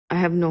I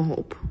have no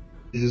hope.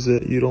 Is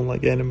it you don't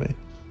like anime?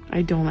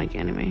 I don't like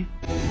anime.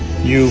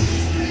 You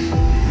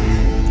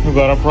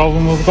got a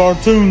problem with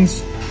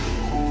cartoons.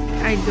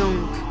 I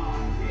don't.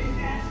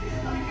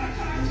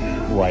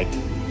 Right.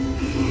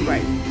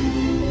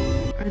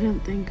 I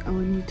didn't think I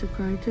would need to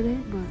cry today,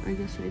 but I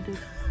guess I did.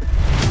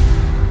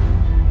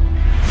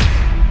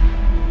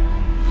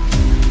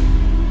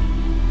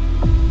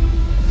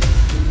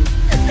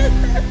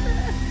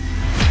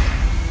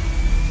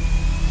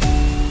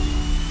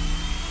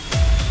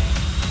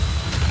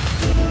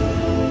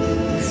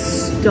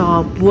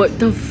 Stop. What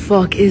the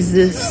fuck is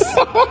this?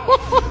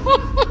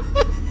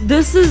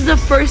 This is the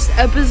first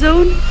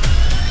episode?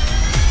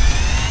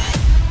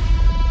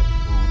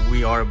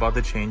 We are about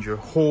to change your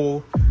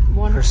whole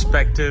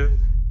perspective.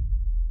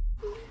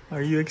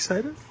 Are you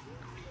excited?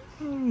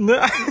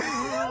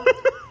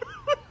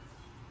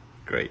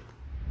 Great.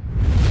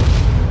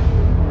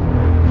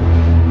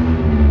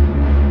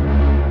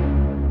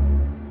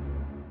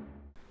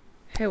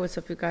 Hey, what's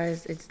up, you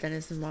guys? It's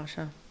Deniz and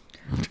Masha.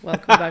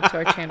 Welcome back to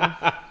our channel.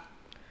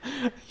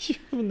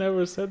 You've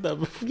never said that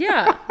before.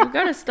 Yeah, we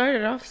gotta start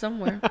it off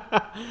somewhere.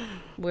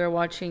 We're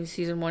watching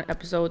season 1,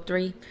 episode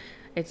 3.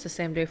 It's the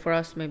same day for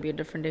us, maybe a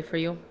different day for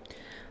you.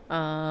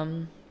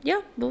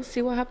 Yeah, we'll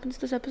see what happens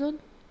this episode.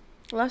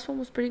 The last one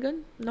was pretty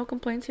good. No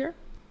complaints here.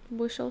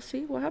 We shall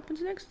see what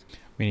happens next.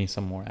 We need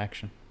some more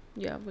action.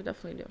 Yeah, we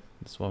definitely do.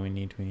 That's what we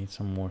need. We need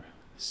some more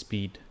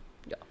speed.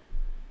 Yeah.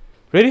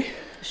 Ready?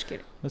 Just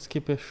kidding. Let's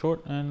keep it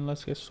short and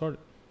let's get started.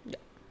 Yeah.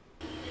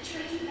 The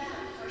train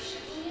bound for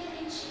Shibuya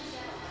and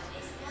Shinjuku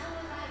is now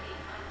arriving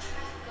on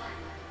track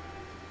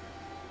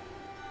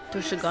 1. To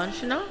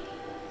Shiganshina?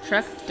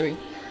 Track 3.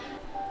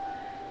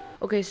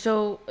 Okay,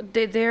 so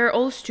they're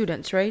all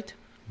students, right?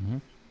 Mm-hmm.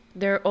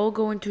 They're all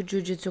going to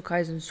Jujutsu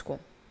Kaisen school.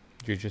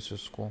 Jujutsu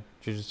school.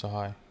 Jujutsu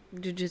high.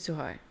 Jujutsu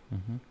high.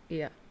 Mm-hmm.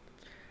 Yeah.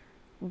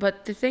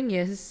 But the thing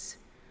is,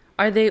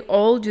 do they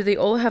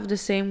all have the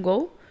same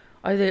goal?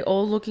 Are they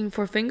all looking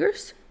for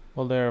fingers?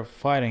 Well, they're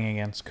fighting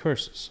against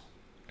curses.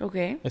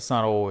 Okay. It's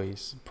not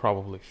always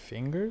probably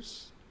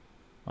fingers,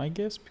 I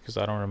guess, because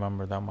I don't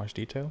remember that much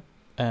detail.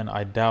 And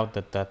I doubt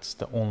that that's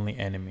the only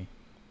enemy.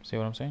 See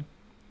what I'm saying?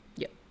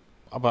 Yeah.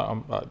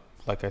 But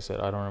like I said,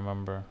 I don't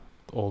remember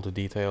all the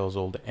details,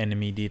 all the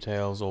enemy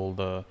details, all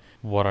the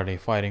what are they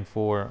fighting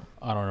for.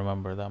 I don't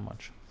remember that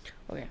much.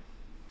 Okay.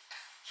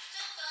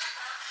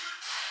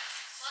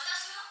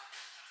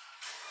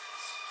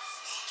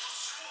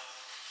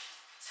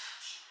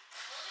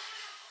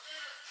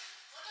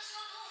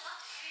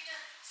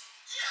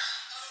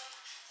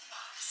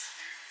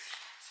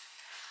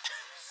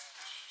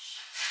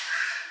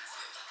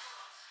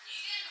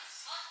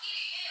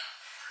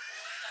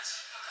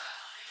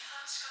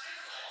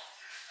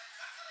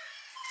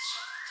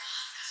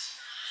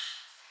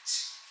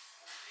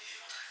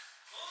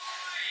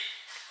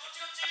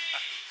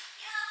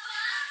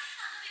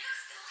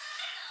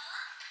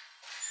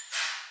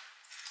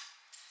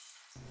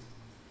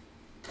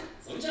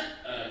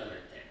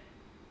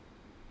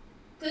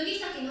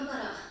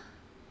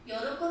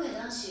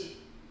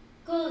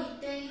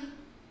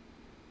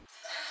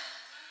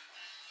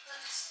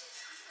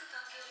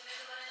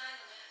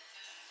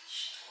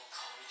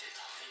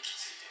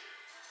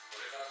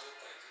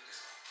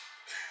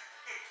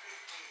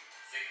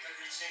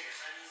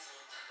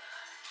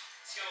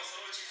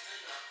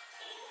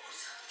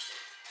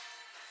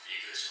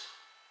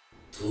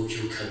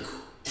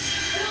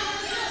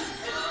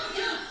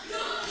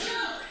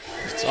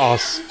 It's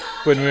us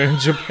when we're in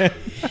Japan.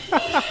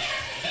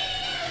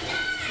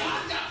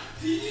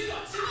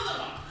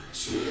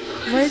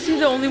 Why is he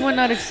the only one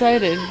not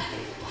excited?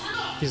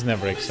 He's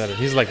never excited.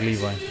 He's like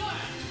Levi.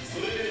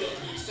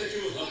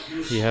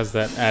 He has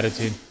that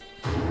attitude.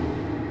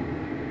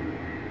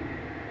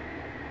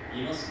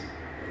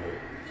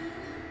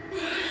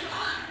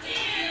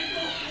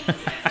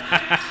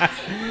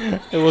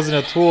 It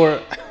wasn't a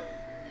tour.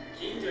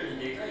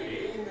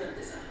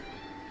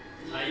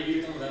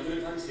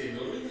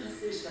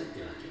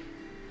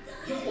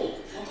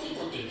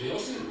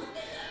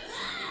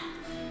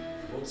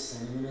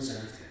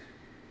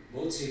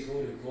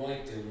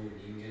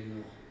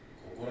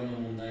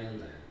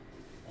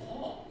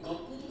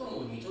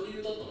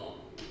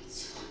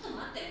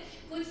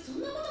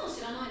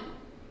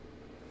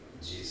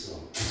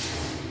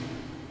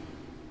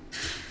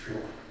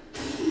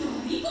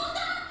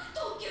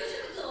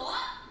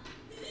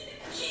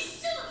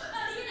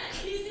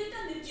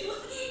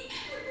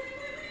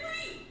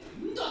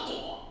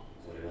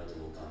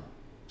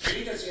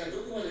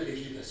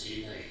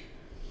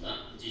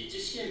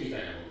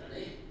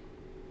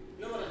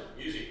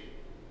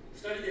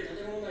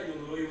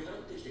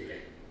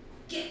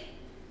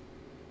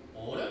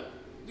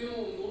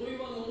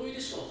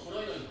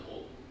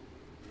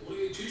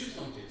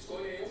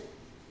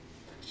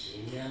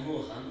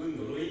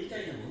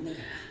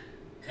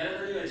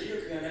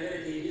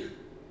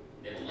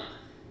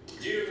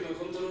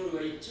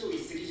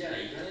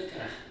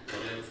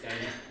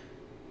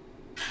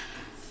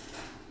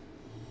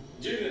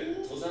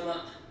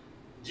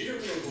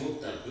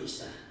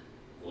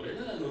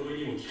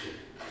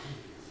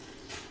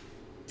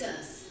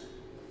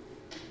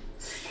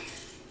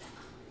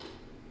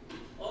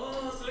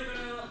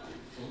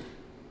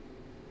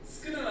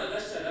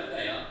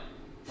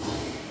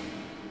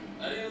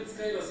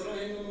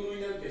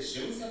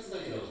 瞬殺だ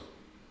けど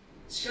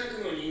近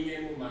くの人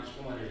間も巻き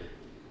込まれる。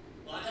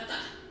分かった、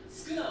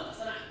少なは出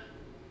さない。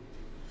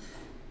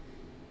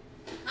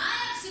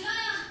早くしろよ。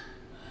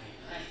は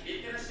いはい、い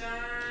ってらっしゃ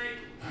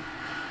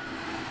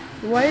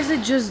い。 Why is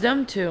it just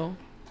them two?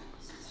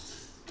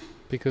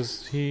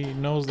 Because he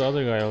knows the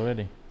other guy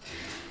already.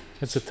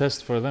 It's a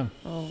test for them.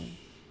 Oh.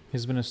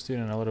 He's been a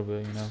student a little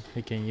bit, you know.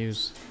 He can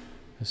use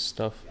his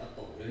stuff. やっ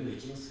ぱ俺も行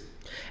きます。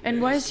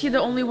 And why is he the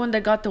only one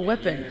that got the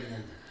weapon?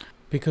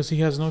 Because he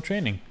has no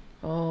training.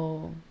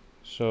 Oh.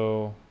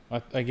 So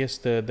I guess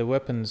the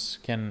weapons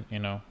can, you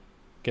know,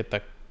 get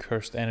that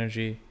cursed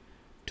energy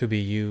to be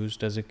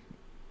used as a,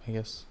 I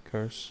guess,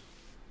 curse.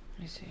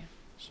 I see.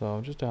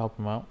 So just to help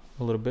him out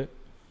a little bit.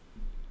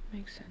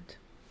 Makes sense.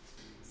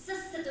 さっ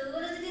さと終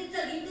わらせて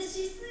ザギンと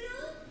シスよ。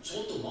ち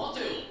ょっと待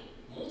てよ、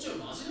もうちょい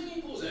真面目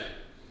に行こうぜ。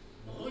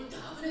呪いって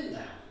危ねえんだ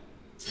よ。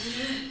最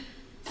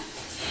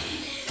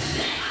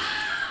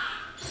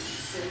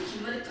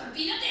近までパ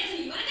ピーナってやつ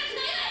に言われたく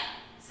ないわよ。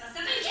さっ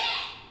さと行け。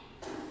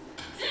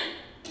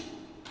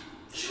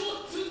今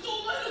日ずっと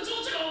お前の情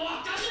緒が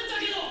分かんねえん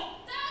だけど。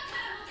だか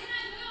らモテな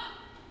いの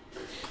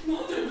よ。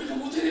なんで俺が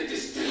モテねえって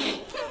知ってる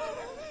の？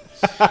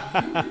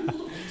俺のこ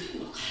とモテん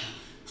のかよ。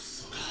ク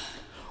ソが。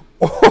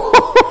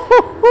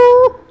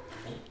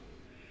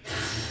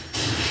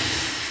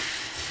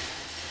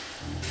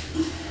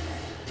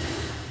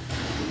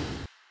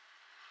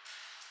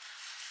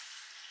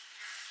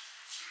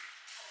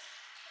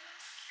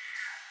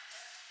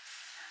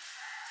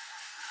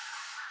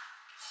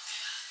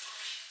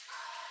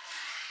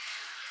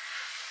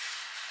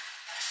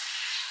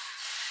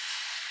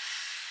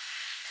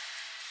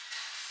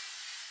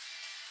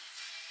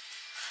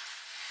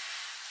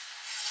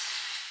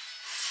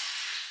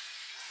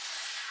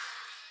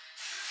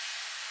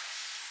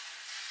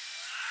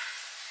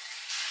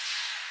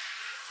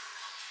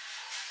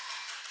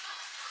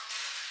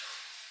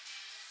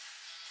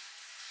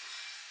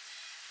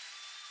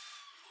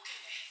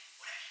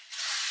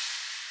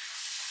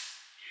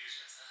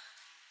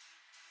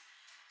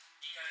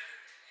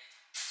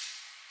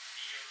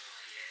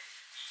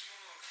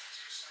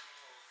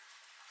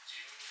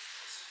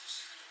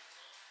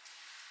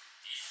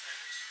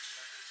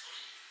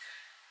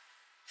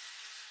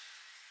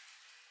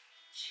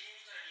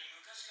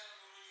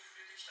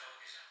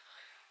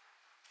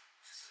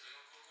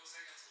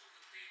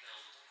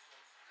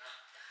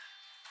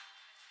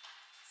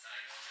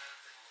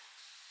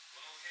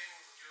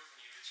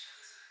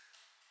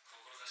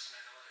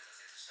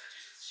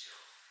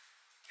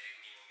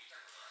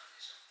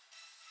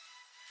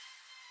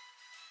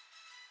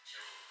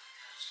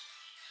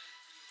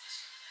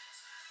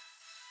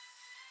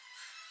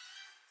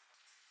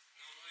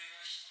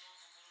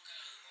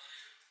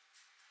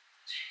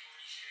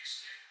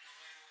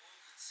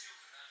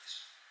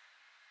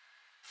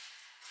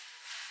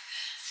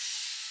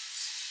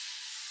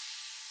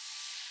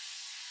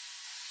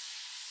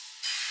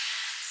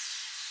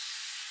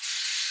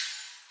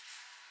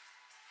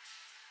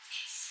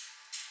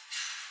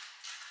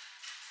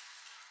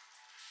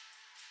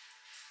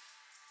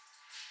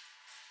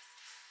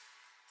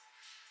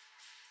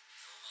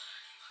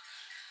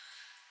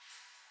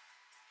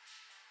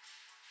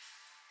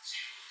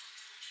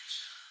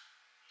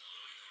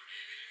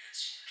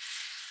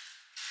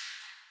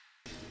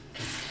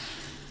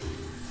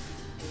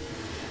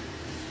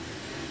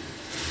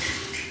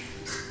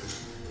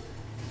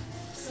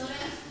それ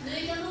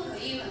抜いた方が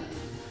いいわね。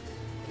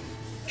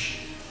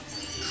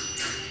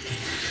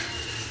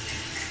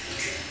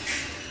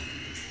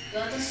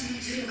私の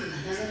呪力が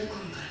流れ込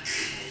むから。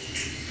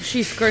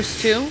She's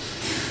cursed too?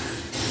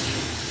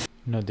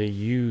 No, they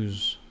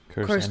use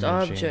Cursed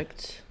energy.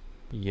 objects.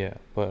 Yeah,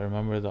 but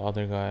remember the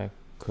other guy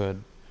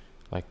could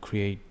like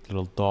create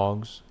little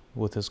dogs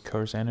with his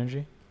curse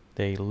energy?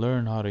 They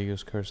learn how to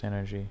use curse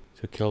energy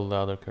to kill the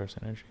other curse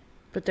energy.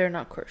 But they're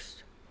not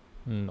cursed.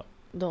 No,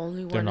 The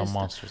only they're one not is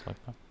monsters like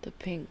that. the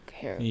pink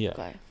hair Yeah.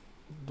 guy.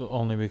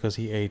 Only because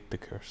he ate the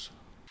curse.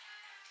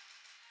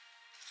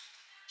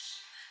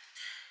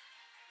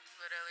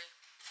 Literally.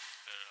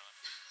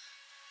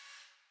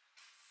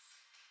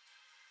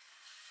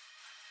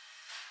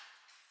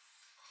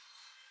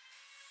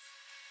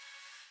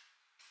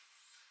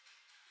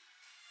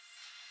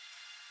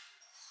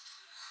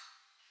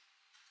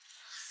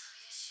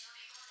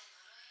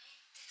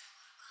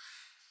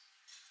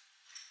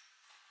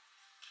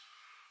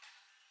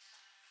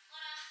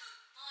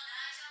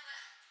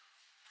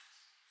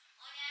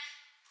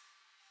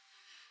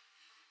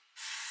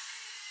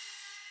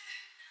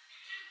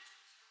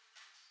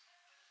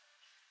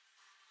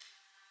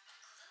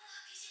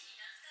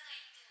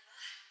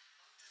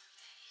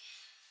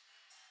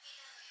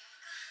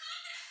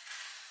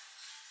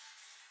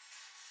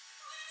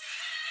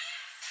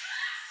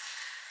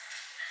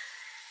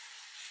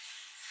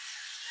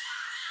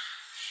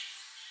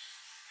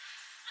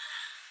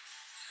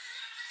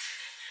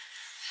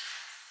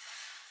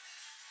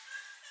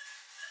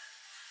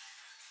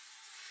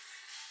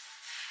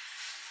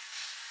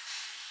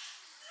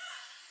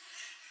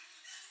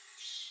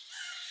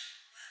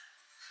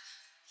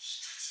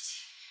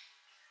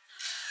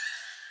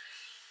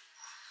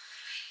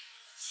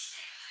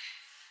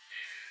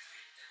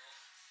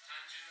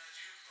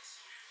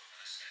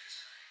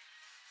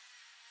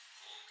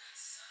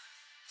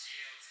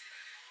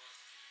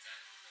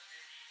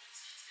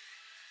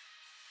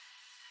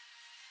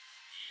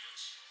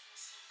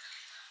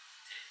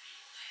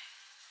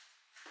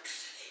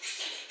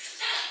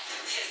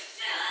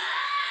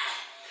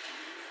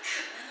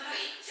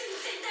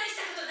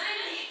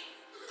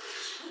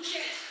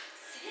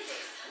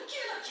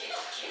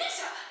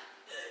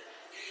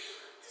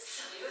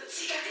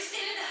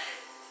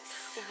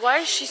 Why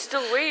is she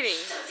still waiting?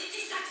 人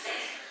質作戦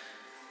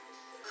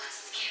落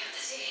ち着け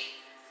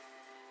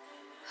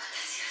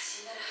私が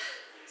死んだら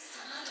そ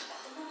の後子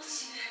供も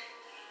死ぬ子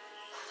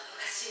供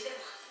が死んでも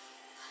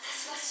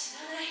私は死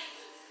なない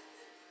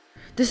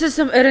This is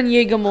some Eren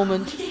Yeager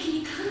moment. 的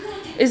に考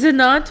えて Is it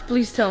not?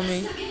 Please tell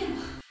me. だけでも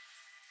助かっ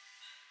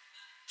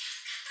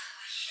た方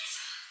がいいでし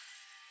ょ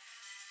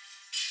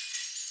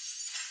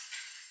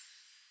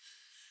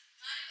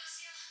丸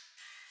腰よ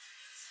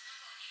その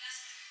子を逃がし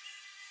て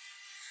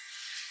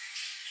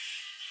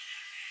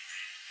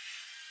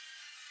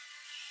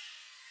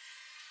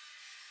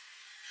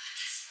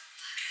私の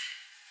バカ逃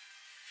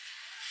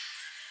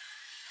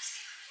がし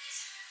てくれないじゃ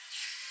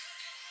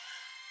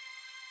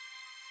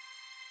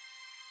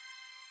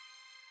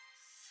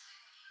ん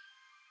最後に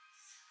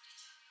沙織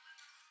ちゃんに会い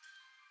たかった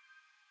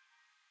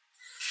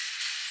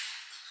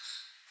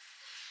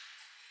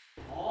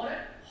のあれ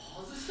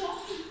外した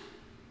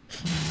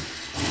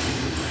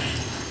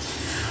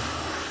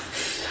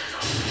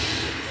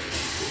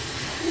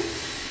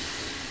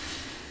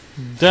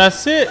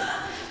That's it.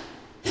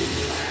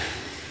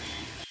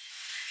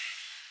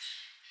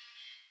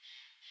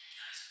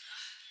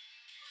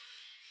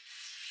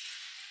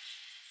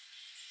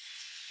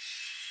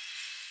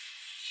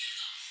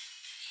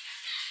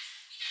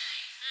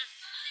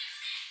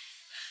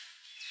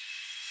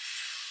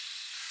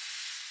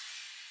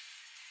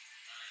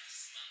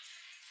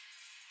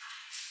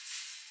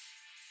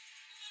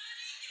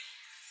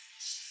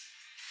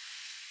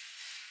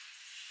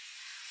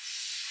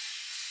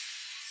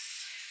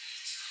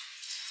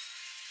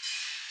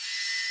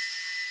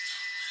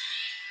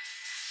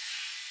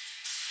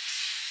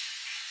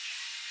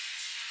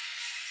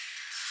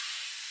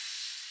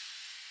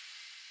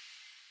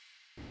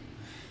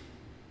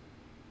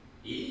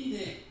いい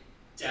ね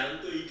ちゃん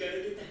と行かれ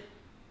てた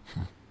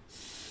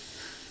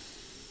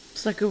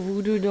It's like a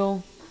voodoo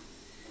doll.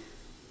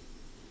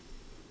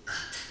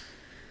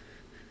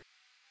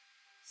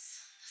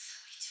 そんな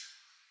沙織ちゃ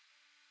んを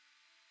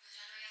村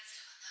のやつ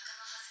らは仲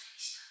間外れに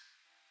した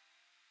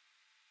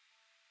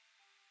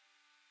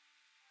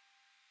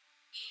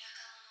田舎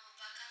者を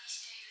バカに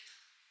していると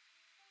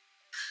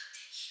勝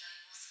手に被害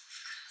妄想を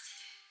膨らませ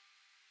て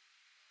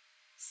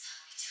沙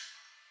織ちゃんを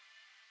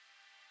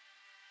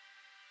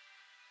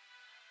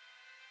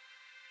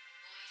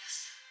追い出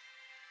した気持ち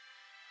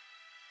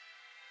悪いった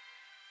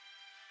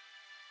ら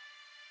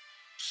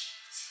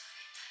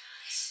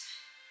あれ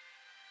し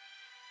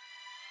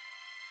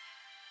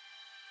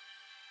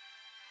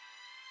な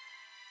い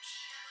聞い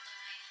たことな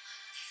い名前の手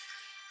作り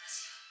のお菓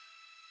子を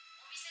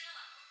お店のは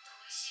もっと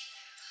美味しいん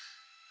だよと笑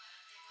っ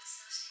てご馳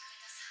走してくれ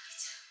た沙織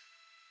ちゃん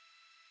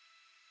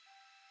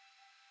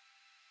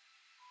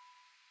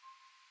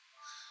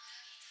あの村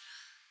にいたら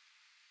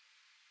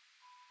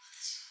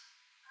私は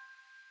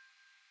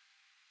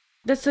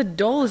That's a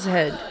doll's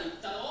head. 言っ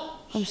たろ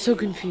I'm so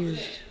confused.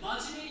 真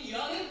面目に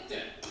やれって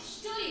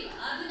一人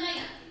は危ない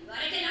なんて言わ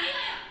れてないわ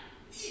よ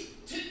言っ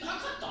てな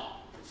かった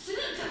つう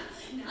か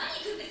何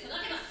食って育てば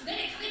素手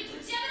で壁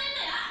ぶち破れん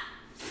だよ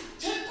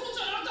鉄骨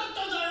じゃなかっ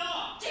たんだよ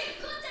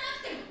鉄骨じゃ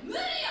なくても無理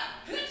よ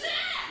普通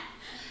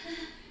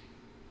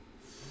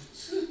普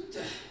通って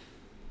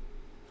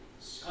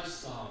しかし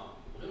さ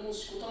俺も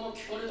しこたま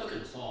聞かれたけ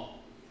どさ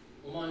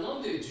お前な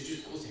んで呪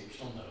術高専来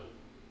たんだろう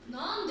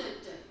なんでっ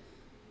て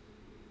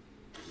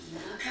田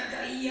舎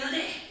が嫌で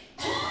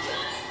東京に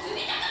住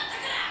みたかった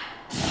から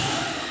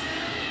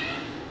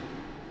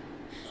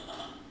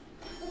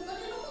お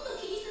金のこと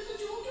気にせず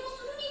上京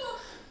するに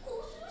はこ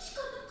うするし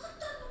かなかっ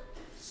たの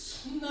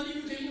そんな理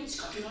由で命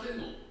かけられん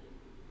の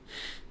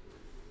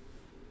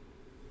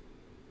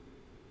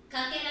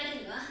かけられ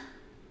るわ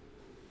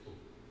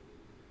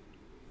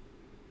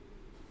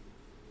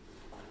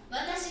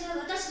私が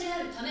私で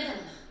あるためだも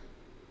の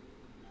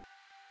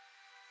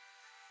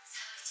沙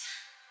織ちゃん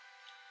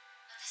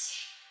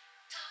私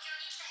東京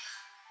に来たよ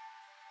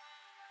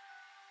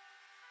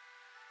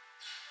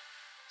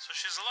So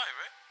she's alive,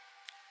 right?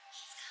 い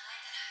つか会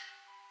えたら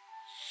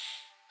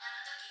あ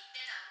の時行っ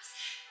てたお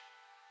店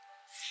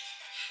連れて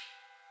ってね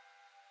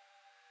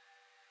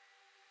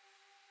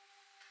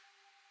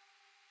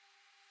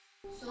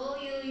そう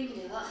いう意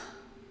味では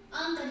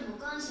あんたにも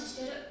感謝し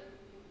てる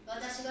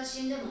私が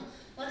死んでも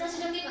私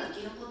だけが生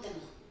き残っても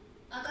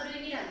明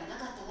るい未来はな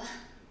かったわ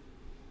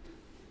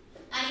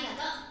ありが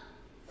と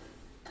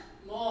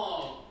うまあ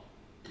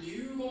理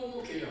由が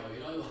重けりゃ偉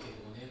いわけで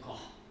もねえか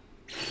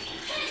俺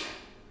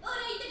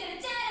言ってから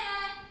じゃあ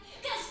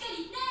貸し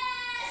借りな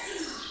ー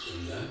し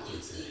なんだこい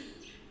つ私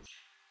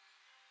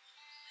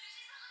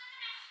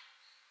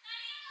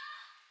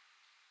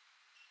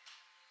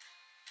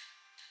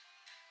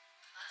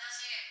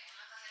お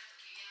腹減ると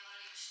機嫌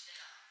悪いの知って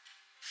た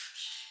不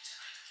機嫌じゃ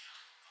ない時あ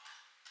んのか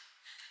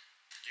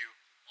You.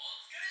 お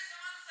疲れ様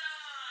さ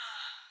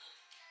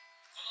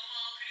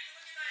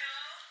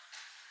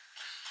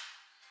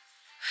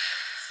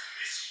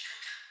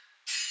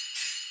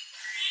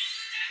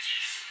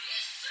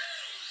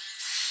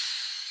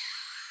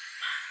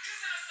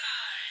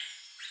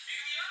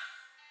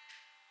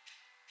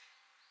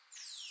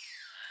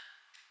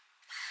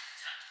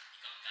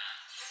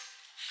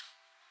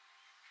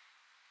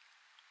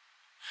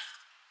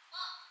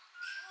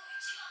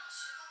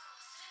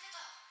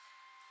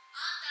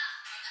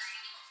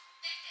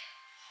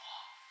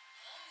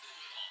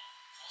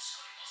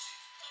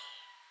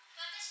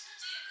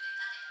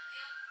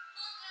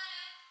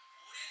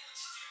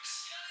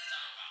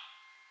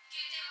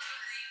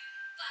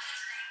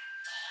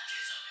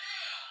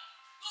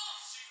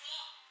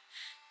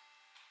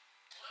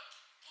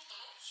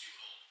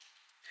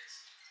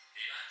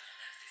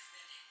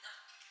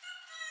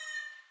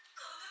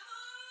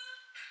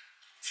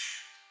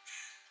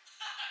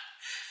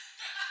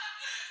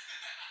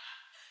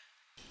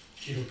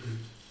記録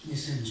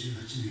2018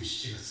年7月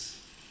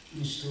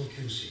西東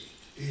京市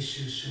永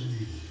州少年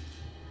院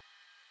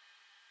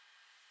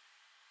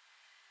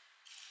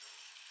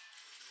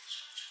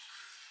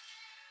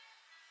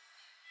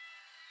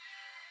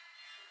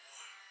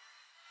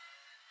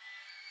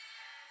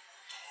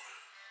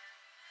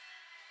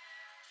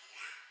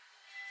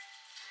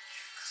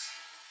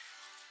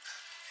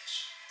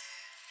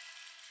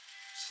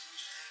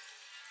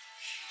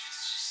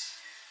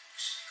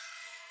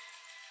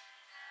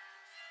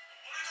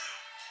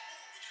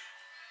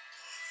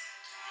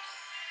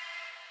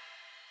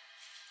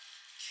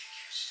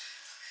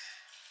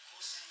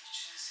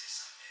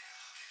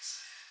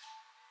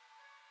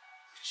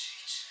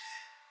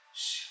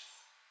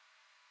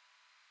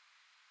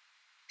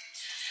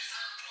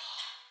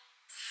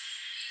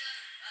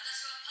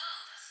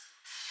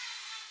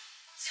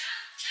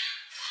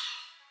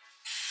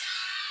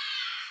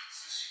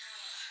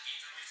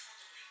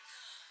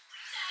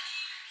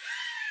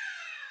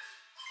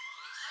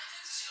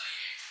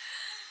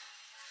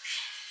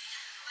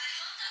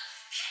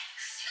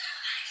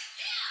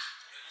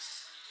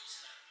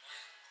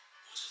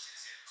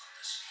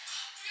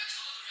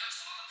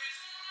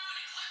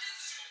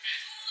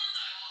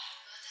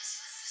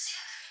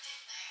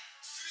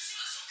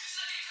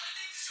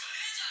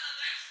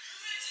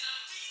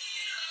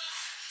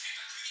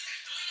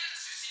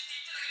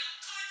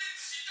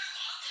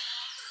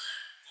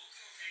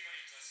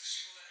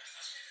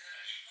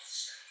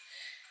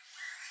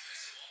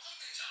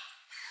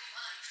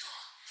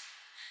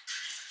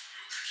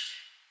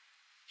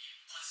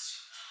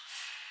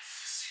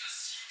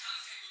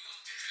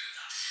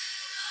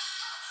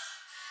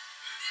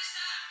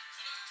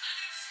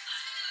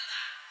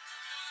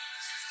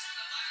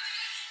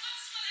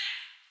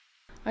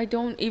I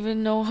don't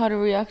even know how to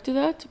react to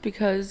that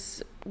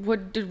because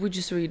what did we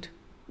just read?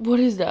 What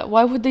is that?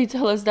 Why would they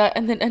tell us that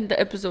and then end the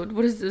episode?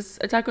 What is this?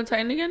 Attack on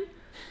Titan again?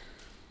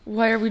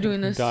 Why are we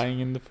doing this? Dying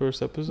in the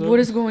first episode? What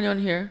is going on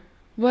here?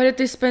 Why did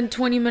they spend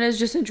 20 minutes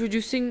just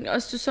introducing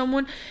us to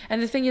someone?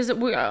 And the thing is that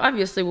we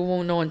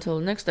won't know until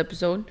the next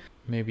episode.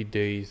 Maybe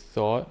they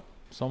thought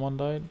someone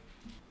died.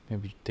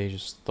 Maybe they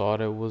just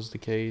thought it was the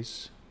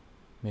case.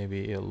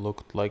 Maybe it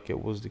looked like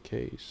it was the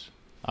case.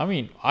 I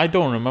mean, I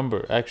don't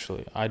remember,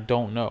 actually. I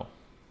don't know.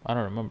 I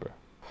don't remember.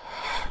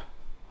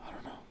 I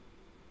don't know.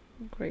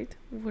 Great.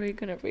 What are you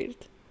gonna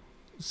rate?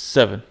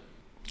 7.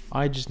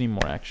 I just need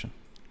more action.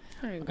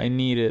 I I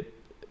need it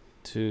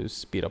to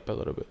speed up a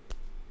little bit.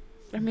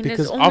 I mean, because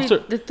it's only after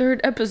the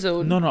 3rd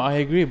episode. No, I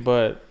agree,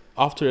 but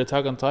after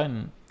Attack on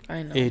Titan,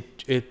 I know.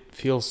 it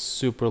feels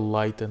super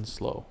light and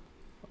slow.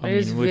 It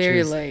is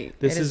very light.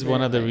 This is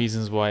one of the light.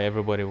 reasons why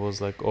everybody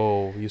was like,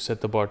 "Oh, you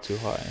set the bar too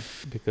high,"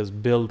 because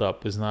build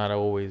up is not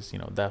always,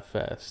 that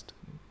fast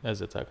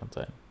as Attack on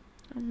Titan.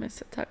 I miss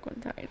Attack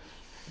on Titan.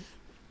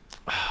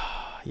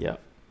 Yeah,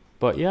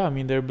 but yeah, I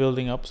mean they're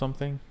building up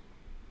something.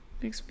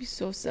 Makes me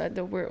so sad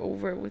that we're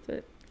over with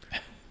it.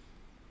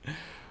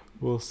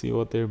 We'll see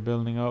what they're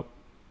building up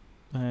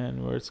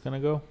and where it's gonna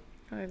go.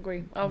 I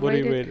agree. What do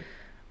you rate it?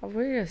 I'll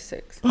rate it a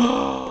 6.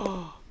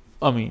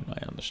 I mean,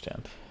 I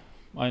understand.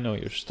 I know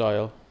your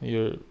style.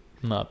 You're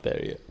not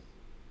there yet.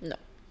 No.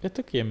 It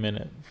took you a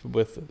minute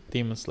with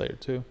Demon Slayer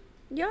too.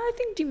 Yeah, I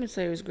think Demon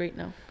Slayer is great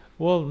now.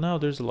 Well, now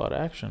there's a lot of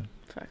action,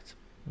 Fact.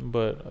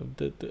 but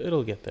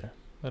it'll get there.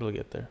 It'll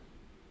get there.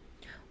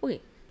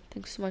 Okay.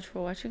 Thanks so much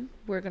for watching.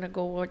 We're gonna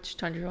go watch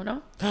Tanjiro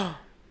now.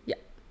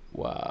 Yeah.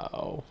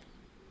 Wow.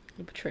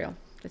 The betrayal.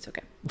 It's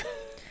okay.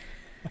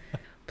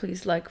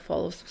 Please like,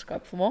 follow,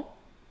 subscribe for more.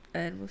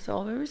 And we'll see you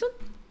all very soon.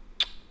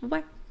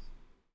 Bye-bye.